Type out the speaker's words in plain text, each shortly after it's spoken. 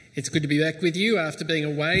It's good to be back with you after being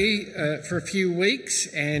away for a few weeks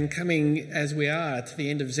and coming as we are to the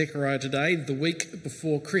end of Zechariah today, the week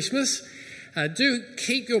before Christmas. Do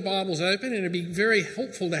keep your Bibles open, and it'd be very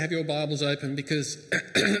helpful to have your Bibles open because,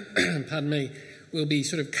 pardon me, we'll be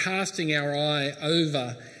sort of casting our eye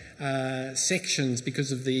over sections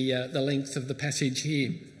because of the length of the passage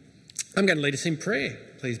here. I'm going to lead us in prayer.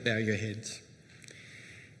 Please bow your heads.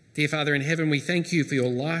 Dear Father in heaven, we thank you for your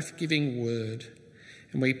life-giving word.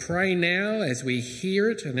 And we pray now, as we hear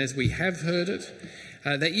it and as we have heard it,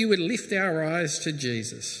 that you would lift our eyes to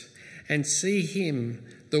Jesus and see him,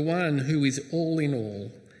 the one who is all in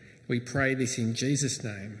all. We pray this in Jesus'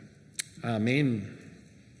 name. Amen.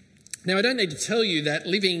 Now, I don't need to tell you that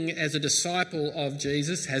living as a disciple of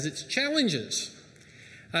Jesus has its challenges.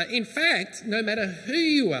 In fact, no matter who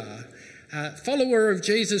you are, follower of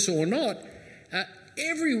Jesus or not,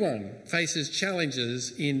 everyone faces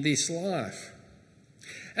challenges in this life.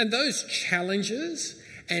 And those challenges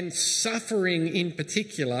and suffering in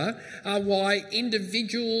particular are why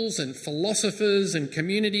individuals and philosophers and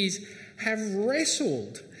communities have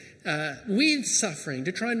wrestled with suffering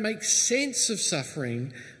to try and make sense of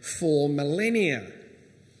suffering for millennia.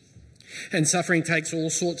 And suffering takes all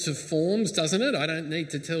sorts of forms, doesn't it? I don't need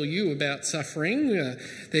to tell you about suffering.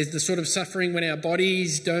 There's the sort of suffering when our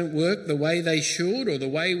bodies don't work the way they should or the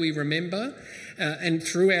way we remember. And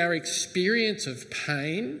through our experience of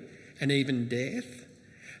pain and even death,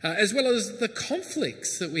 as well as the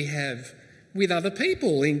conflicts that we have with other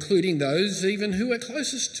people, including those even who are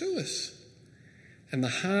closest to us, and the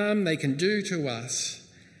harm they can do to us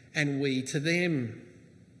and we to them.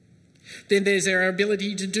 Then there's our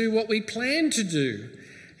ability to do what we plan to do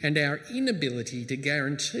and our inability to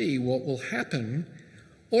guarantee what will happen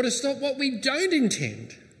or to stop what we don't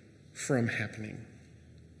intend from happening.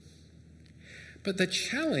 But the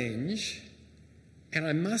challenge, and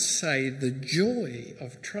I must say the joy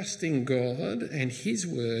of trusting God and his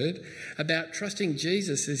word about trusting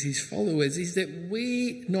Jesus as his followers is that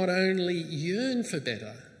we not only yearn for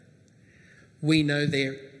better, we know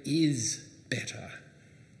there is better.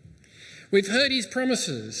 We've heard his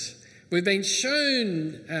promises. We've been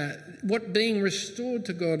shown what being restored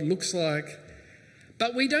to God looks like,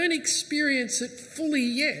 but we don't experience it fully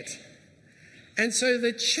yet. And so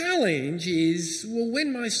the challenge is, well,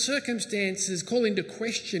 when my circumstances call into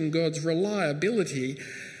question God's reliability,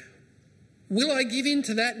 will I give in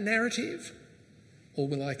to that narrative or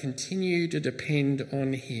will I continue to depend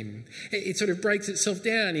on him? It sort of breaks itself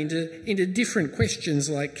down into different questions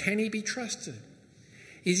like, can he be trusted?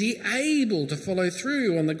 Is he able to follow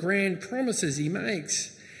through on the grand promises he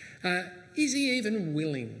makes? Is he even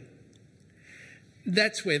willing?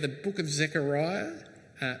 That's where the book of Zechariah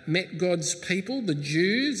met God's people, the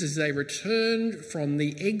Jews, as they returned from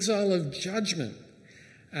the exile of judgment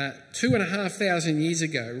 2,500 years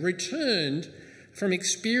ago, returned from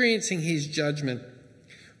experiencing his judgment,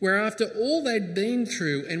 where after all they'd been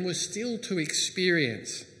through and were still to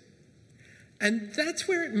experience. And that's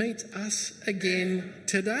where it meets us again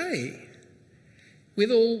today,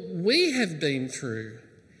 with all we have been through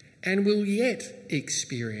and will yet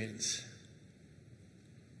experience.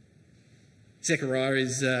 Zechariah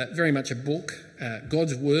is very much a book,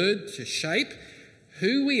 God's word to shape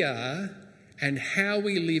who we are and how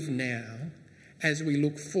we live now as we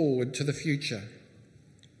look forward to the future.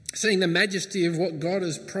 Seeing the majesty of what God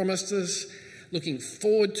has promised us, looking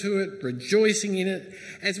forward to it, rejoicing in it,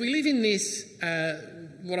 as we live in this,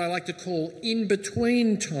 what I like to call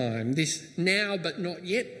in-between time, this now but not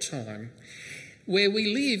yet time, where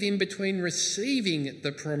we live in between receiving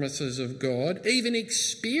the promises of God, even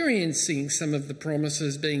experiencing some of the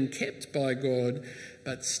promises being kept by God,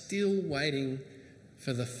 but still waiting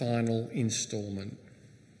for the final instalment.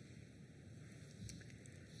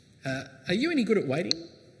 Are you any good at waiting?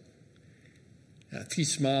 A few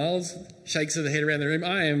smiles, shakes of the head around the room.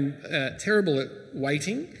 I am terrible at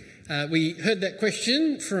waiting. We heard that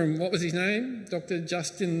question from, what was his name? Dr.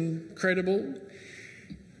 Justin Credible.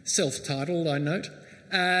 Self-titled, I note,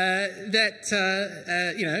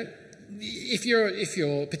 if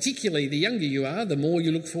you're particularly the younger you are, the more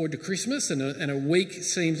you look forward to Christmas, and a week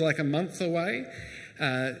seems like a month away.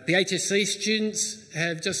 The HSC students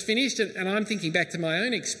have just finished, and I'm thinking back to my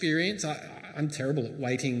own experience. I'm terrible at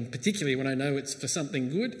waiting, particularly when I know it's for something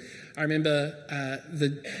good. I remember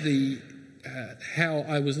how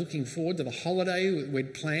I was looking forward to the holiday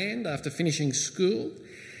we'd planned after finishing school.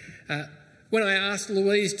 When I asked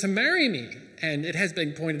Louise to marry me, and it has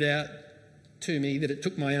been pointed out to me that it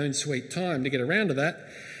took my own sweet time to get around to that,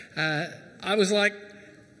 I was like,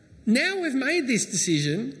 now we've made this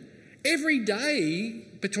decision, every day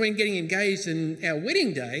between getting engaged and our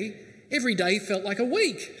wedding day, every day felt like a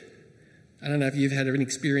week. I don't know if you've had an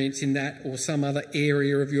experience in that or some other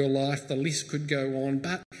area of your life. The list could go on.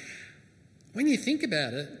 But when you think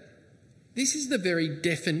about it, this is the very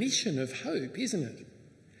definition of hope, isn't it?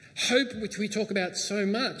 Hope, which we talk about so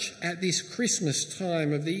much at this Christmas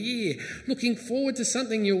time of the year, looking forward to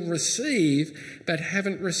something you'll receive but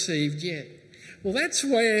haven't received yet. Well, that's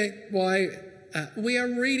why we are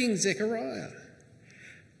reading Zechariah,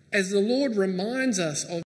 as the Lord reminds us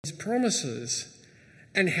of his promises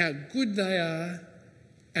and how good they are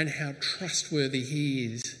and how trustworthy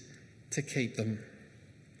he is to keep them.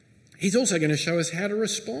 He's also going to show us how to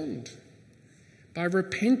respond by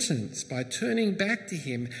repentance, by turning back to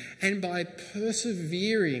him, and by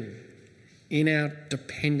persevering in our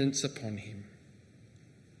dependence upon him.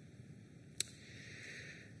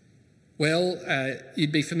 Well,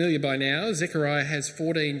 you'd be familiar by now, Zechariah has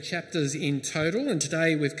 14 chapters in total, and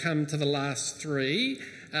today we've come to the last 3.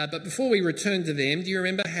 But before we return to them, do you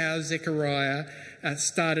remember how Zechariah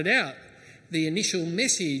started out? The initial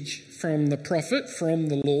message from the prophet, from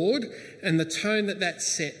the Lord, and the tone that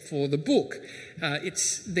set for the book.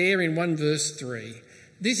 It's there in 1 verse 3.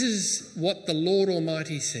 This is what the Lord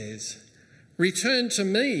Almighty says. Return to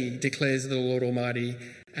me, declares the Lord Almighty,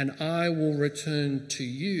 and I will return to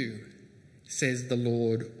you, says the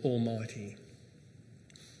Lord Almighty.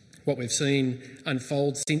 What we've seen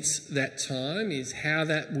unfold since that time is how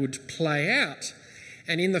that would play out.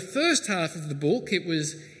 And in the first half of the book, it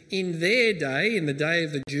was in their day, in the day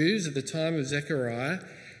of the Jews at the time of Zechariah,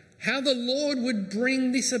 how the Lord would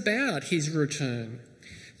bring this about, his return,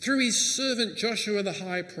 through his servant Joshua the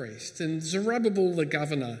high priest and Zerubbabel the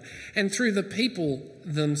governor, and through the people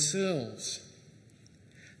themselves.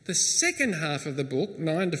 The second half of the book,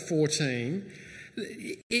 9 to 14,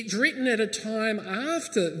 it's written at a time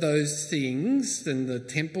after those things, and the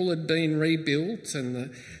temple had been rebuilt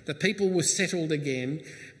and the people were settled again.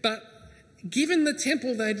 But given the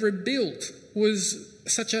temple they'd rebuilt was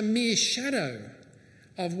such a mere shadow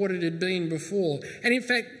of what it had been before, and in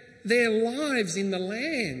fact their lives in the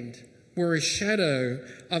land were a shadow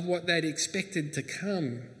of what they'd expected to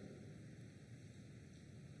come,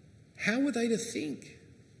 how were they to think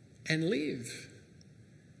and live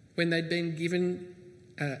when they'd been given,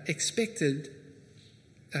 expected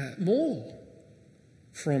more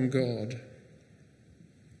from God?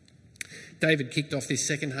 David kicked off this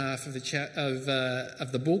second half of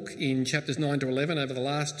the book in chapters 9 to 11 over the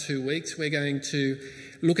last 2 weeks. We're going to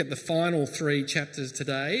look at the final 3 chapters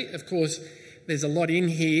today. Of course, there's a lot in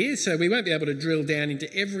here, so we won't be able to drill down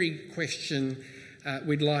into every question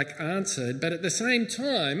we'd like answered. But at the same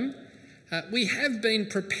time, we have been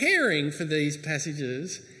preparing for these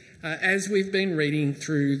passages as we've been reading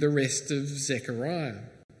through the rest of Zechariah.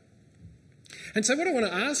 And so what I want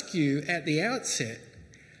to ask you at the outset,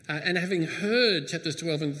 and having heard chapters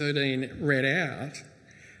 12 and 13 read out,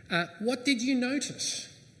 what did you notice?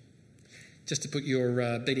 Just to put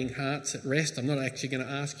your beating hearts at rest, I'm not actually going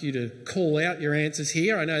to ask you to call out your answers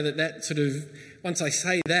here. I know that sort of, once I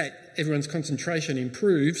say that, everyone's concentration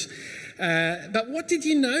improves. But what did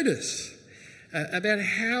you notice about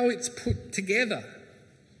how it's put together?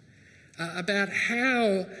 About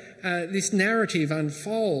how this narrative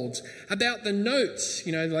unfolds? About the notes,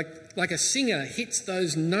 like a singer hits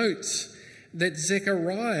those notes that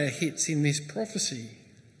Zechariah hits in this prophecy.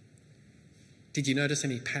 Did you notice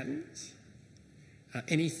any patterns?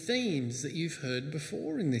 Any themes that you've heard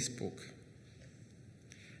before in this book?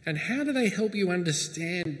 And how do they help you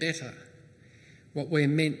understand better what we're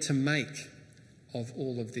meant to make of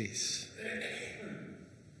all of this?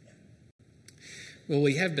 Well,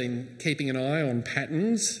 we have been keeping an eye on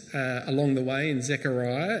patterns along the way in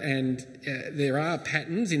Zechariah, and there are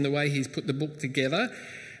patterns in the way he's put the book together.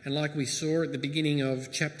 And like we saw at the beginning of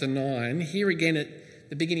chapter 9, here again at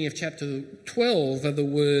the beginning of chapter 12 are the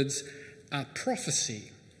words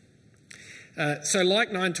prophecy. So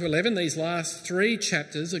like 9 to 11, these last 3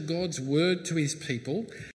 chapters are God's word to his people.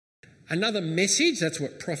 Another message, that's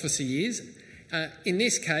what prophecy is. In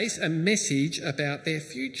this case, a message about their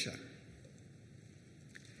future.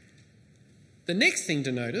 The next thing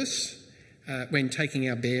to notice when taking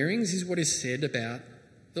our bearings is what is said about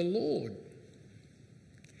the Lord.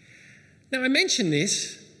 Now, I mention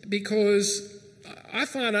this because I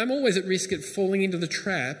find I'm always at risk of falling into the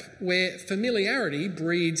trap where familiarity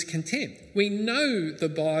breeds contempt. We know the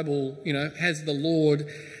Bible, has the Lord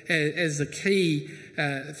as the key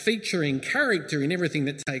featuring character in everything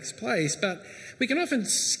that takes place, but we can often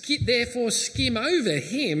therefore skim over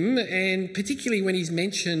him, and particularly when he's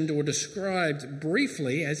mentioned or described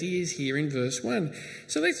briefly as he is here in verse 1.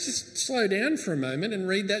 So let's just slow down for a moment and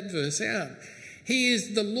read that verse out. He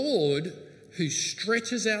is the Lord who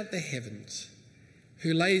stretches out the heavens,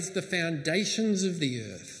 who lays the foundations of the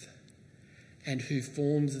earth, and who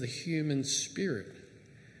forms the human spirit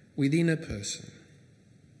within a person.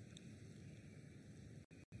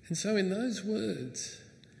 And so in those words,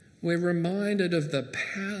 we're reminded of the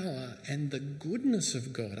power and the goodness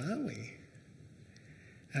of God, aren't we?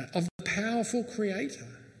 Of the powerful Creator,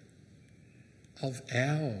 of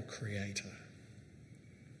our Creator.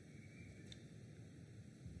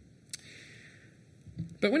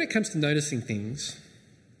 But when it comes to noticing things,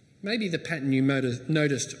 maybe the pattern you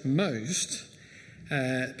noticed most,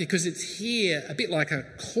 because it's here a bit like a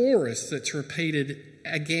chorus that's repeated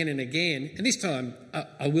again and again, and this time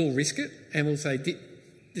I will risk it and we'll say,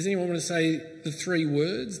 does anyone want to say the three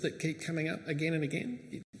words that keep coming up again and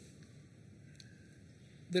again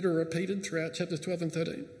that are repeated throughout chapters 12 and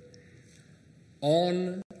 13?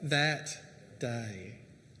 On that day.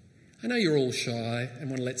 I know you're all shy and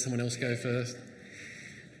want to let someone else go first.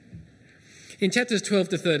 In chapters 12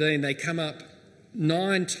 to 13, they come up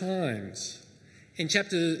 9 times. In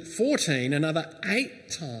chapter 14, another 8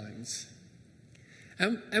 times.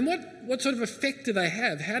 And what sort of effect do they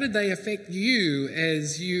have? How did they affect you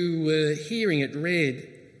as you were hearing it read?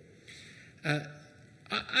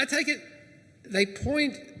 I take it they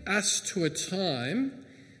point us to a time,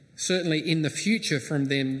 certainly in the future from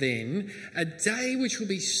them then, a day which will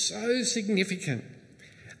be so significant,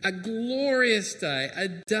 a glorious day, a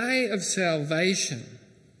day of salvation,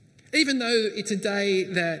 even though it's a day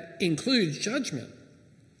that includes judgment,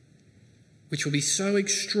 which will be so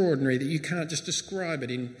extraordinary that you can't just describe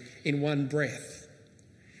it in one breath.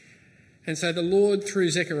 And so the Lord,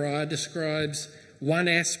 through Zechariah, describes one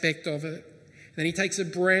aspect of it. Then he takes a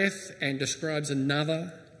breath and describes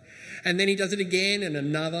another. And then he does it again and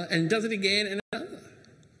another, and does it again and another.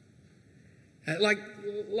 Like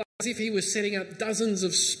as if he was setting up dozens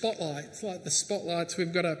of spotlights, like the spotlights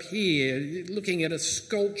we've got up here, looking at a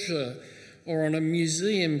sculpture or on a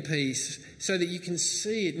museum piece so that you can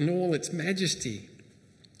see it in all its majesty.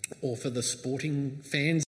 Or for the sporting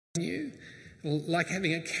fans in you, like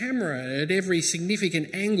having a camera at every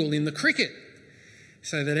significant angle in the cricket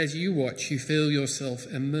so that as you watch, you feel yourself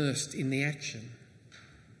immersed in the action.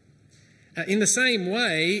 In the same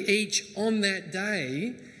way, each on that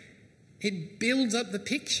day, it builds up the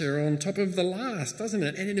picture on top of the last, doesn't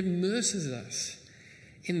it? And it immerses us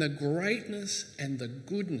in the greatness and the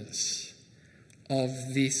goodness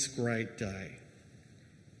of this great day.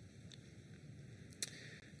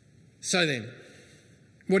 So then,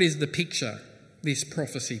 what is the picture this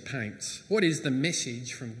prophecy paints? What is the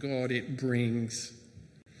message from God it brings?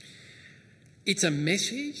 It's a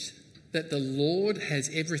message that the Lord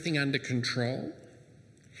has everything under control.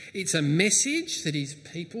 It's a message that his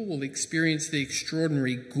people will experience the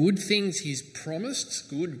extraordinary good things he's promised,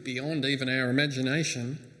 good beyond even our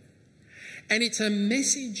imagination. And it's a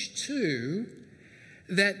message too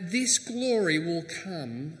that this glory will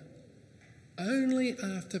come only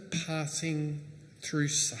after passing through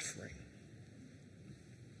suffering.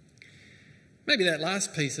 Maybe that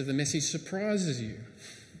last piece of the message surprises you.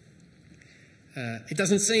 It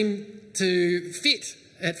doesn't seem to fit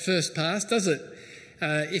at first pass, does it?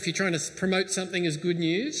 If you're trying to promote something as good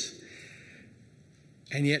news.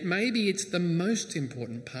 And yet maybe it's the most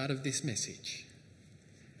important part of this message.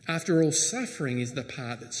 After all, suffering is the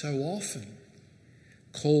part that so often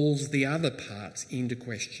calls the other parts into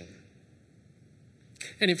question.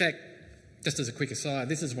 And in fact, just as a quick aside,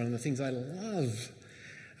 this is one of the things I love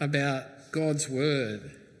about God's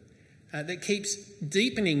word, that keeps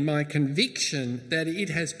deepening my conviction that it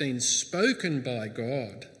has been spoken by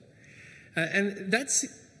God. And that's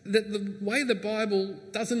that the way the Bible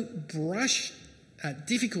doesn't brush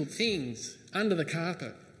difficult things under the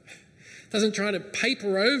carpet, doesn't try to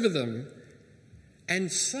paper over them,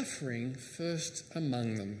 and suffering first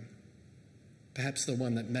among them, perhaps the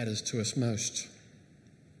one that matters to us most.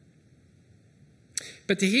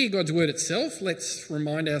 But to hear God's word itself, let's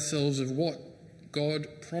remind ourselves of what God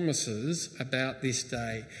promises about this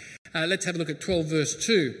day. Let's have a look at 12 verse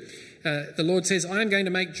 2. The Lord says, I am going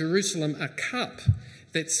to make Jerusalem a cup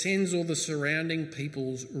that sends all the surrounding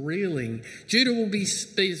peoples reeling. Judah will be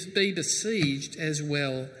besieged as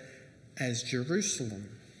well as Jerusalem.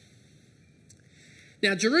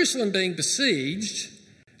 Now, Jerusalem being besieged,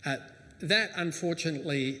 That,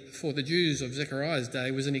 unfortunately, for the Jews of Zechariah's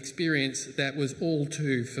day, was an experience that was all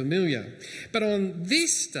too familiar. But on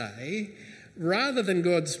this day, rather than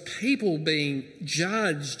God's people being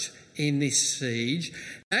judged in this siege,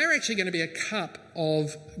 they're actually going to be a cup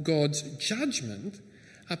of God's judgment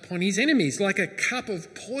upon his enemies, like a cup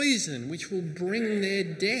of poison which will bring their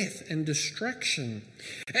death and destruction.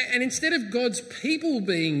 And instead of God's people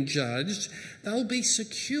being judged, they'll be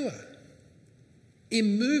secure,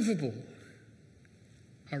 immovable,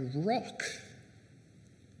 a rock.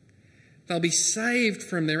 They'll be saved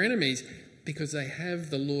from their enemies because they have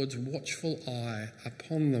the Lord's watchful eye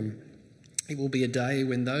upon them. It will be a day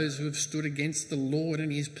when those who have stood against the Lord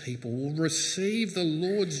and his people will receive the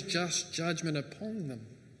Lord's just judgment upon them,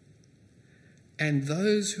 and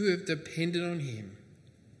those who have depended on him,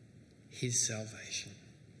 his salvation.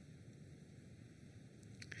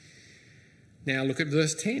 Now look at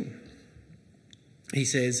verse 10. He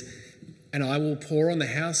says, "And I will pour on the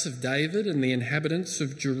house of David and the inhabitants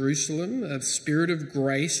of Jerusalem a spirit of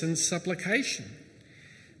grace and supplication.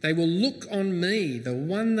 They will look on me, the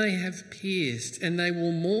one they have pierced, and they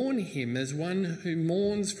will mourn him as one who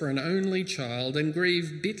mourns for an only child, and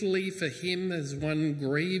grieve bitterly for him as one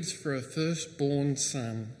grieves for a firstborn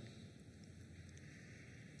son."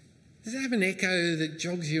 Does it have an echo that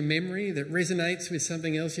jogs your memory, that resonates with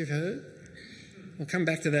something else you've heard? We'll come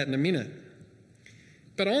back to that in a minute.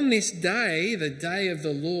 But on this day, the day of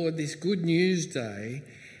the Lord, this good news day,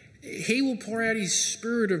 he will pour out his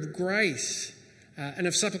spirit of grace and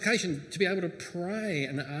of supplication to be able to pray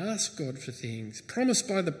and ask God for things, promised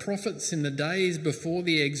by the prophets in the days before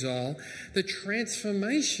the exile, the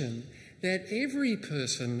transformation that every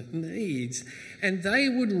person needs. And they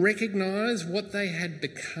would recognise what they had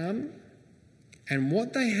become and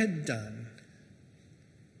what they had done,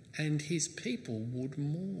 and his people would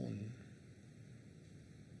mourn.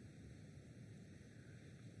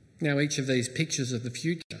 Now, each of these pictures of the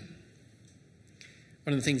future,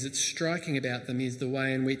 one of the things that's striking about them is the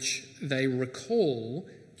way in which they recall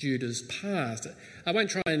Judah's past. I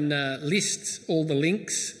won't try and list all the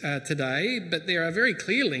links today, but there are very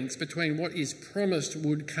clear links between what is promised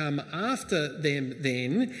would come after them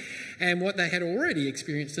then and what they had already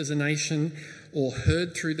experienced as a nation or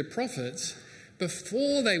heard through the prophets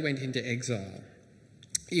before they went into exile.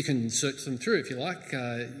 You can search them through if you like,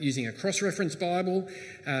 using a cross-reference Bible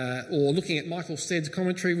or looking at Michael Stead's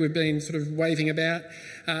commentary we've been sort of waving about,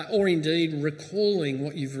 or indeed recalling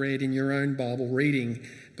what you've read in your own Bible reading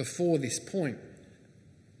before this point.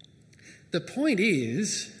 The point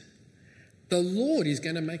is, the Lord is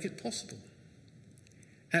going to make it possible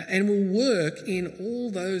and will work in all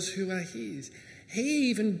those who are his. He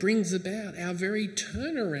even brings about our very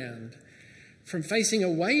turnaround from facing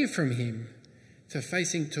away from him to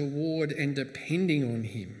facing toward and depending on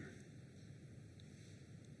him.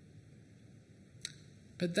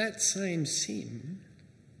 But that same sin,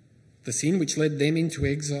 the sin which led them into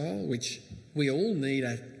exile, which we all need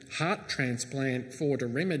a heart transplant for to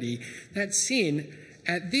remedy, that sin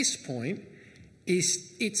at this point,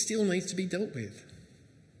 it still needs to be dealt with.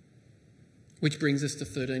 Which brings us to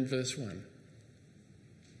 13 verse 1.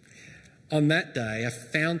 On that day, a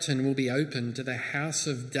fountain will be opened to the house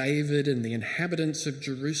of David and the inhabitants of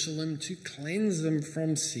Jerusalem to cleanse them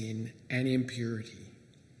from sin and impurity.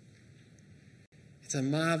 It's a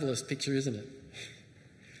marvellous picture, isn't it?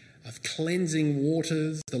 Of cleansing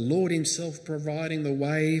waters, the Lord himself providing the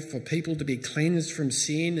way for people to be cleansed from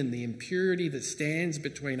sin and the impurity that stands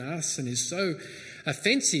between us and is so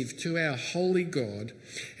offensive to our holy God.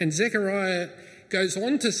 And Zechariah goes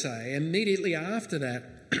on to say, immediately after that,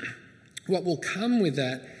 what will come with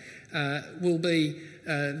that will be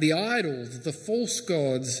the idols, the false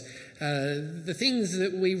gods, the things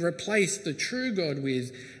that we replace the true God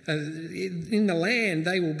with. In the land,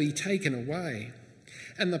 they will be taken away.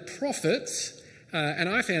 And the prophets, and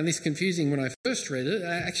I found this confusing when I first read it,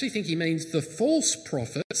 I actually think he means the false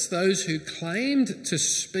prophets, those who claimed to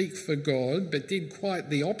speak for God but did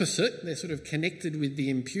quite the opposite. They're sort of connected with the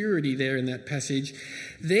impurity there in that passage.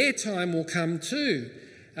 Their time will come too.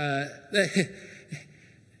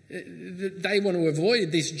 They want to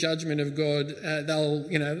avoid this judgment of God.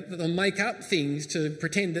 They'll make up things to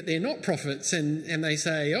pretend that they're not prophets, and they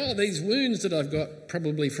say, "Oh, these wounds that I've got,"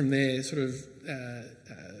 probably from their sort of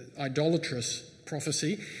idolatrous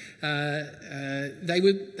prophecy, they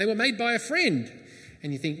were made by a friend.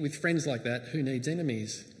 And you think, with friends like that, who needs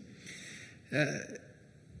enemies?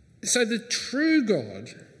 So the true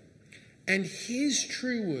God and his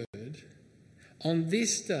true word, on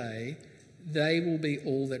this day, they will be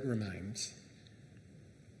all that remains.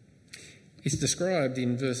 It's described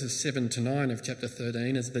in verses 7 to 9 of chapter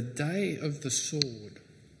 13 as the day of the sword.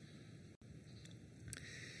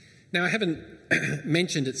 Now, I haven't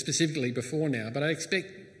mentioned it specifically before now, but I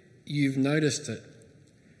expect you've noticed it.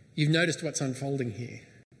 You've noticed what's unfolding here.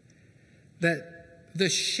 That the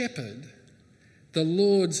shepherd, the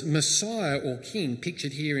Lord's Messiah or King,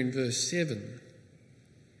 pictured here in verse 7,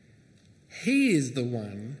 he is the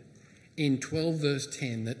one in 12 verse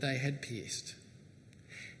 10 that they had pierced.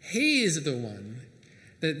 He is the one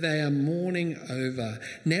that they are mourning over,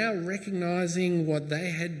 now recognising what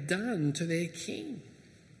they had done to their King.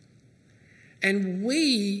 And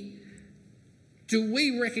do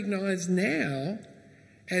we recognise now,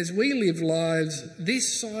 as we live lives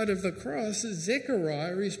this side of the cross,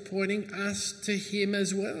 Zechariah is pointing us to him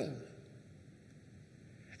as well.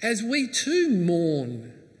 As we too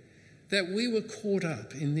mourn that we were caught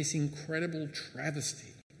up in this incredible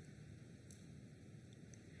travesty.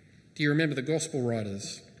 Do you remember the gospel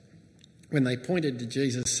writers when they pointed to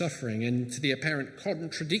Jesus' suffering and to the apparent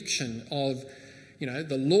contradiction of,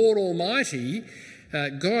 the Lord Almighty,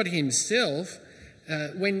 God himself,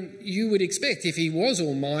 when you would expect, if he was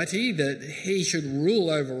almighty, that he should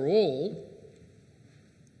rule over all,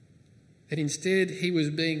 that instead he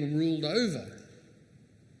was being ruled over,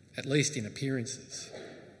 at least in appearances,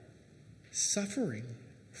 suffering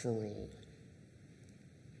for all.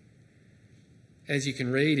 As you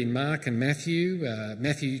can read in Mark and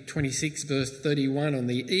Matthew 26 verse 31, on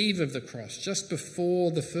the eve of the cross, just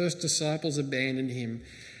before the first disciples abandoned him,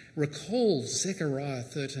 recalls Zechariah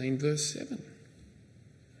 13 verse 7.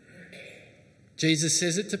 Jesus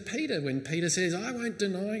says it to Peter when Peter says, I won't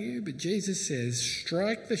deny you, but Jesus says,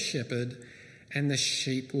 strike the shepherd and the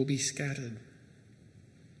sheep will be scattered.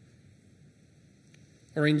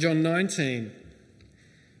 Or in John 19,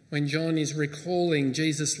 when John is recalling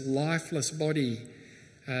Jesus' lifeless body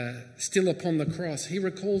still upon the cross, he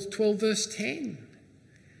recalls 12 verse 10.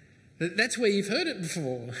 That's where you've heard it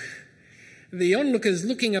before. The onlookers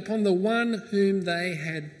looking upon the one whom they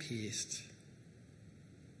had pierced.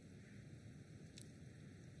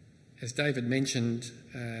 As David mentioned,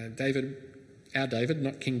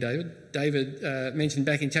 not King David mentioned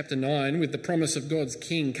back in chapter 9 with the promise of God's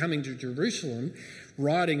king coming to Jerusalem,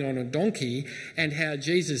 riding on a donkey, and how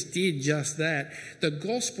Jesus did just that. The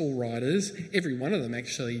gospel writers, every one of them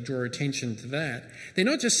actually, draw attention to that. They're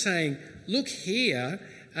not just saying, look here,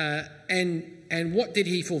 and what did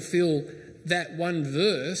he fulfill that one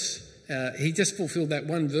verse? He just fulfilled that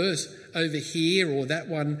one verse over here or that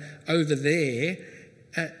one over there.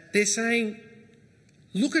 They're saying,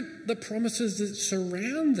 look at the promises that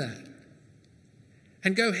surround that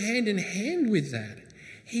and go hand in hand with that.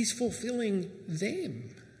 He's fulfilling them.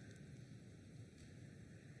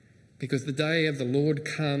 Because the day of the Lord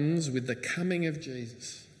comes with the coming of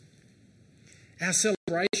Jesus. Our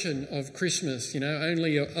celebration of Christmas,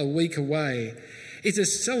 only a week away, is a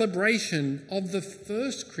celebration of the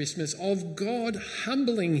first Christmas of God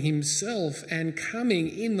humbling himself and coming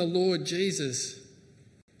in the Lord Jesus,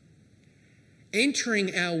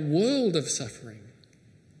 entering our world of suffering,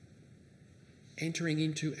 entering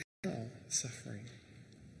into our suffering.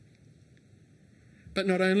 But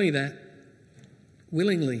not only that,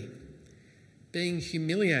 willingly being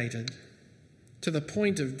humiliated to the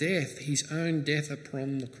point of death, his own death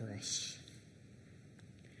upon the cross.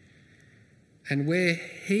 And where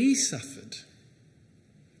he suffered,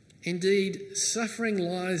 indeed, suffering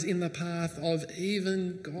lies in the path of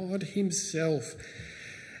even God himself.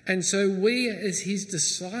 And so we as his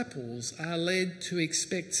disciples are led to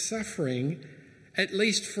expect suffering, at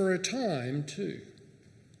least for a time too.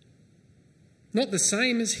 Not the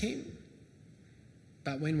same as him,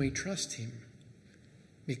 but when we trust him,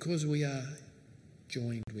 because we are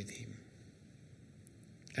joined with him.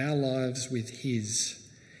 Our lives with his,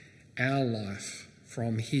 our life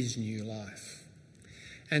from his new life.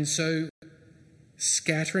 And so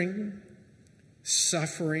scattering,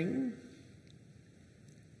 suffering,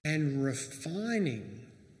 and refining,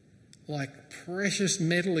 like precious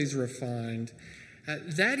metal is refined,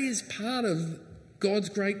 that is part of God's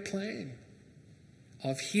great plan,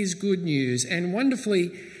 of his good news. And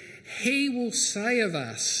wonderfully, he will say of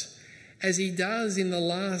us, as he does in the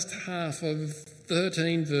last half of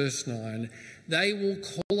 13 verse 9, they will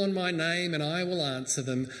call on my name and I will answer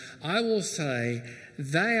them. I will say,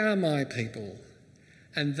 they are my people.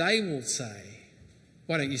 And they will say,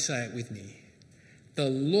 why don't you say it with me? The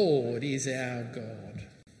Lord is our God.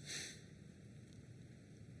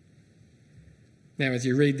 Now, as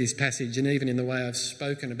you read this passage, and even in the way I've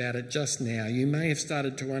spoken about it just now, you may have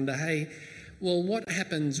started to wonder, hey, well, what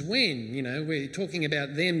happens when? You know, we're talking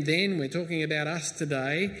about them then, we're talking about us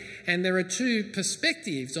today, and there are two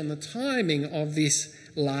perspectives on the timing of this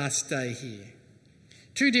last day here.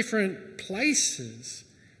 Two different places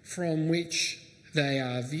from which they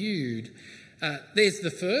are viewed. There's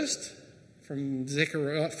the first from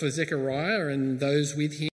Zechariah and those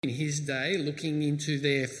with him in his day, looking into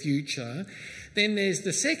their future. Then there's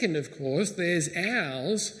the second, of course, there's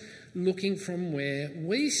ours, looking from where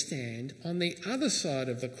we stand on the other side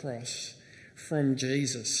of the cross from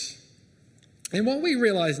Jesus. And what we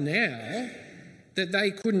realise now that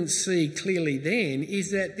they couldn't see clearly then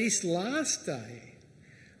is that this last day,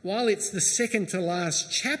 while it's the second to last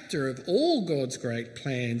chapter of all God's great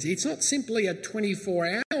plans, it's not simply a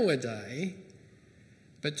 24-hour day,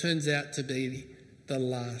 but turns out to be the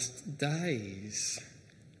last days.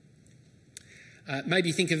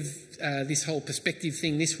 Maybe think of this whole perspective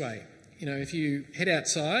thing this way. You know, if you head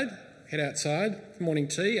outside, morning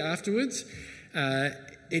tea afterwards,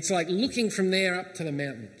 it's like looking from there up to the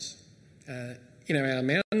mountains. You know, our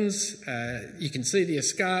mountains, you can see the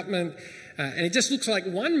escarpment, and it just looks like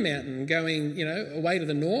one mountain going, you know, away to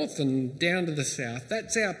the north and down to the south.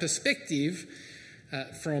 That's our perspective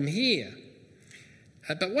from here.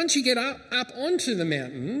 But once you get up onto the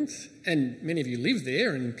mountains, and many of you live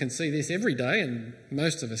there and can see this every day, and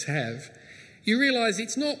most of us have, you realise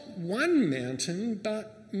it's not one mountain,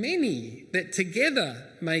 but many that together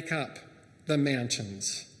make up the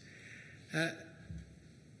mountains.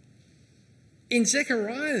 In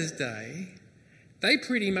Zechariah's day, they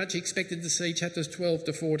pretty much expected to see chapters 12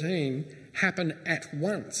 to 14 happen at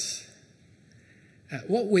once.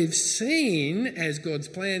 What we've seen as God's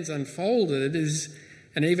plans unfolded is,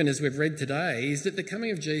 and even as we've read today, is that the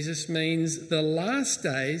coming of Jesus means the last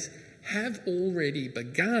days have already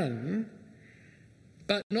begun,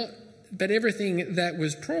 but everything that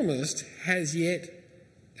was promised has yet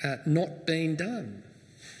not been done.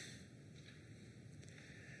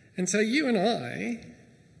 And so you and I,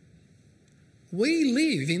 we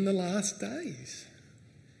live in the last days.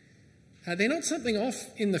 They're not something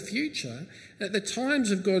off in the future. The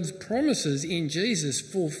times of God's promises in Jesus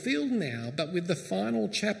fulfilled now, but with the final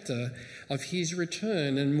chapter of his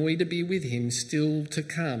return and we to be with him still to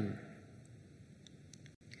come.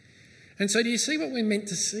 And so do you see what we're meant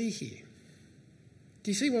to see here?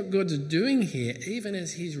 Do you see what God's doing here, even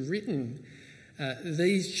as he's written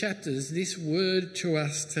these chapters, this word to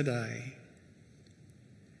us today?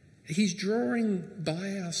 He's drawing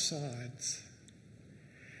by our sides.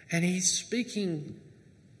 And he's speaking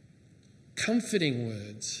comforting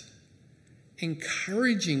words,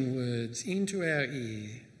 encouraging words into our ear.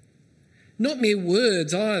 Not mere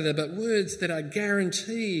words either, but words that are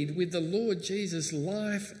guaranteed with the Lord Jesus'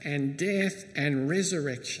 life and death and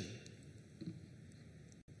resurrection.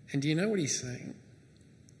 And do you know what he's saying?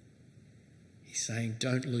 He's saying,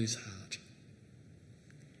 don't lose heart.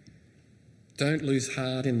 Don't lose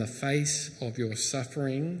heart in the face of your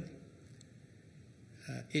suffering.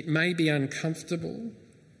 It may be uncomfortable,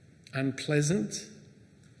 unpleasant,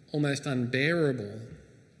 almost unbearable.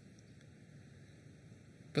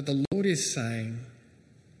 But the Lord is saying,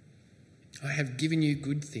 I have given you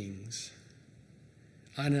good things,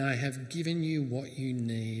 and I have given you what you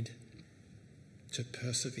need to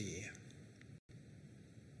persevere.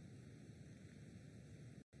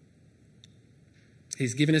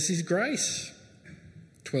 He's given us his grace,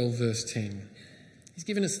 12 verse 10. He's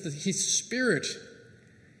given us his Spirit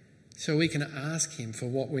so we can ask him for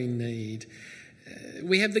what we need.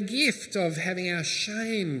 We have the gift of having our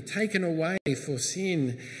shame taken away for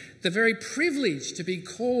sin, the very privilege to be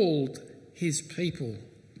called his people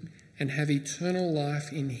and have eternal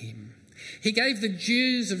life in him. He gave the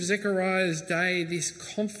Jews of Zechariah's day this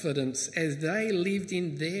confidence as they lived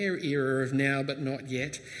in their era of now but not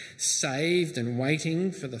yet, saved and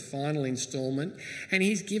waiting for the final instalment. And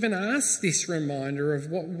he's given us this reminder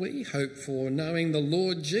of what we hope for, knowing the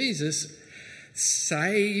Lord Jesus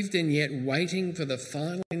saved and yet waiting for the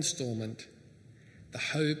final instalment, the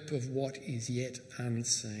hope of what is yet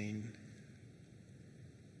unseen.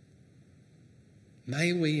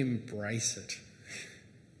 May we embrace it.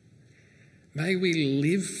 May we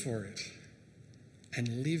live for it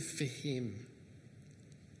and live for him.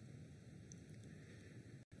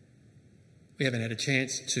 We haven't had a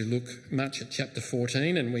chance to look much at chapter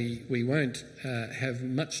 14, and we won't have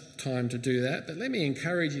much time to do that, but let me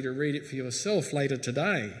encourage you to read it for yourself later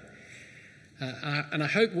today. And I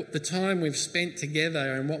hope the time we've spent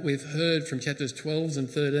together and what we've heard from chapters 12 and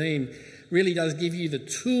 13 really does give you the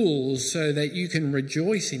tools so that you can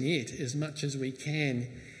rejoice in it as much as we can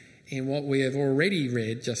in what we have already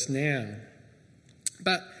read just now.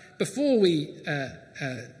 But before we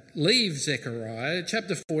leave Zechariah,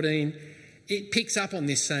 chapter 14, it picks up on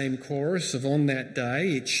this same chorus of on that day.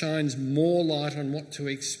 It shines more light on what to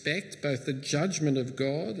expect, both the judgment of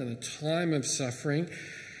God and a time of suffering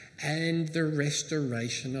and the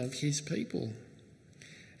restoration of his people.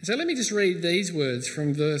 So let me just read these words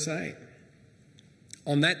from verse 8.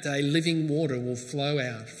 On that day, living water will flow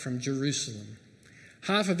out from Jerusalem,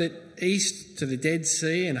 half of it east to the Dead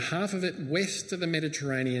Sea and half of it west to the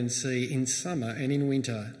Mediterranean Sea in summer and in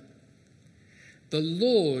winter. The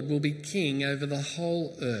Lord will be king over the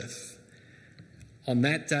whole earth. On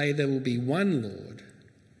that day there will be one Lord,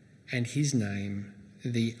 and his name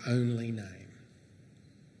the only name.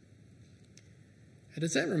 And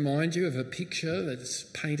does that remind you of a picture that's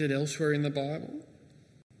painted elsewhere in the Bible?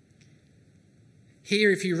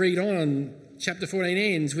 Here, if you read on, chapter 14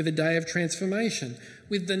 ends with a day of transformation,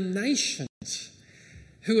 with the nations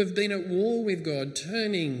who have been at war with God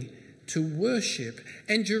turning to worship,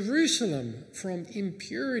 and Jerusalem from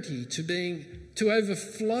impurity to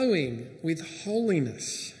overflowing with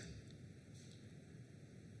holiness.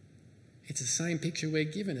 It's the same picture we're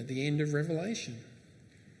given at the end of Revelation,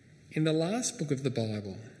 in the last book of the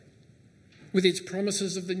Bible, with its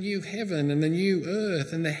promises of the new heaven and the new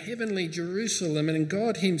earth and the heavenly Jerusalem and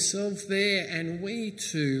God himself there, and we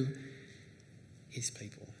too, his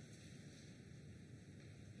people.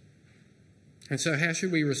 And so how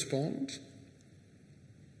should we respond?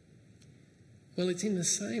 Well, it's in the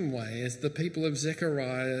same way as the people of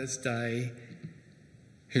Zechariah's day,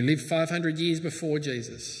 who lived 500 years before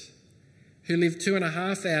Jesus, who lived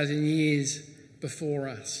 2,500 years before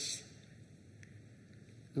us,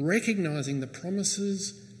 recognising the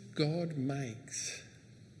promises God makes,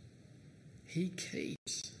 he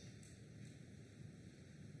keeps.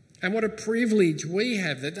 And what a privilege we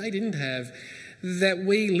have that they didn't have, that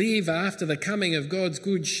we live after the coming of God's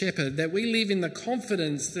good shepherd, that we live in the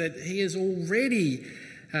confidence that he has already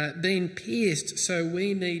been pierced, so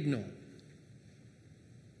we need not.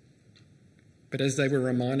 But as they were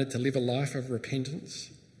reminded to live a life of repentance,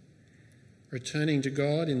 returning to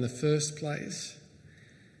God in the first place,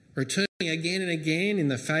 returning again and again in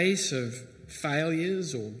the face of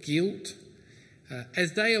failures or guilt,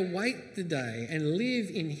 as they await the day and live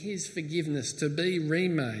in his forgiveness to be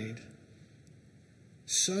remade,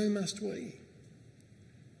 so must we.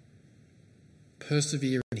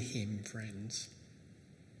 Persevere in him, friends.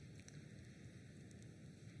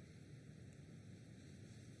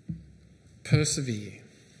 Persevere.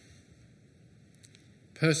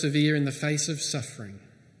 Persevere in the face of suffering,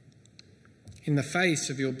 in the face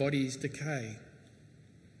of your body's decay,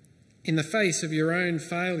 in the face of your own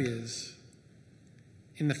failures,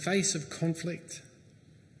 in the face of conflict,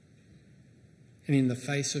 and in the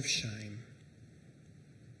face of shame.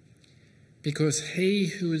 Because he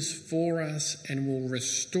who is for us and will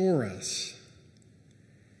restore us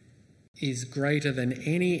is greater than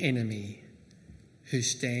any enemy who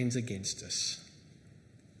stands against us.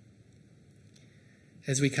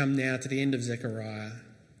 As we come now to the end of Zechariah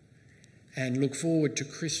and look forward to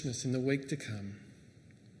Christmas in the week to come,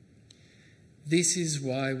 this is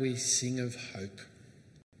why we sing of hope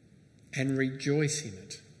and rejoice in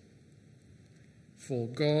it. For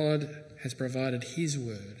God has provided his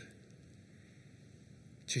word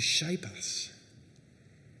to shape us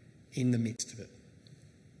in the midst of it.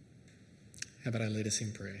 How about I lead us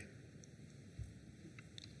in prayer?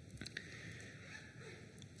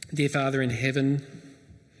 Dear Father in heaven,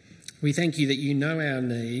 we thank you that you know our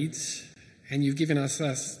needs and you've given us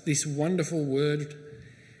this wonderful word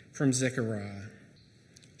from Zechariah,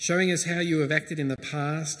 showing us how you have acted in the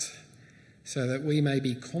past so that we may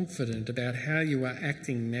be confident about how you are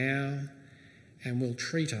acting now and will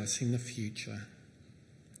treat us in the future.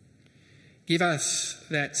 Give us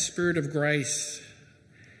that spirit of grace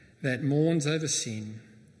that mourns over sin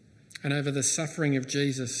and over the suffering of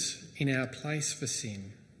Jesus in our place for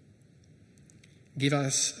sin. Give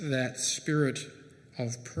us that spirit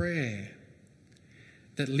of prayer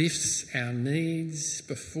that lifts our needs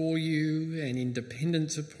before you and in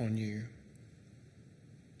dependence upon you.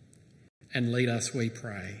 And lead us, we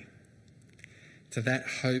pray, to that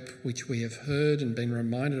hope which we have heard and been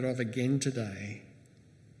reminded of again today,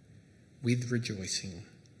 with rejoicing.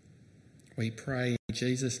 We pray in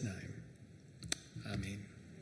Jesus' name.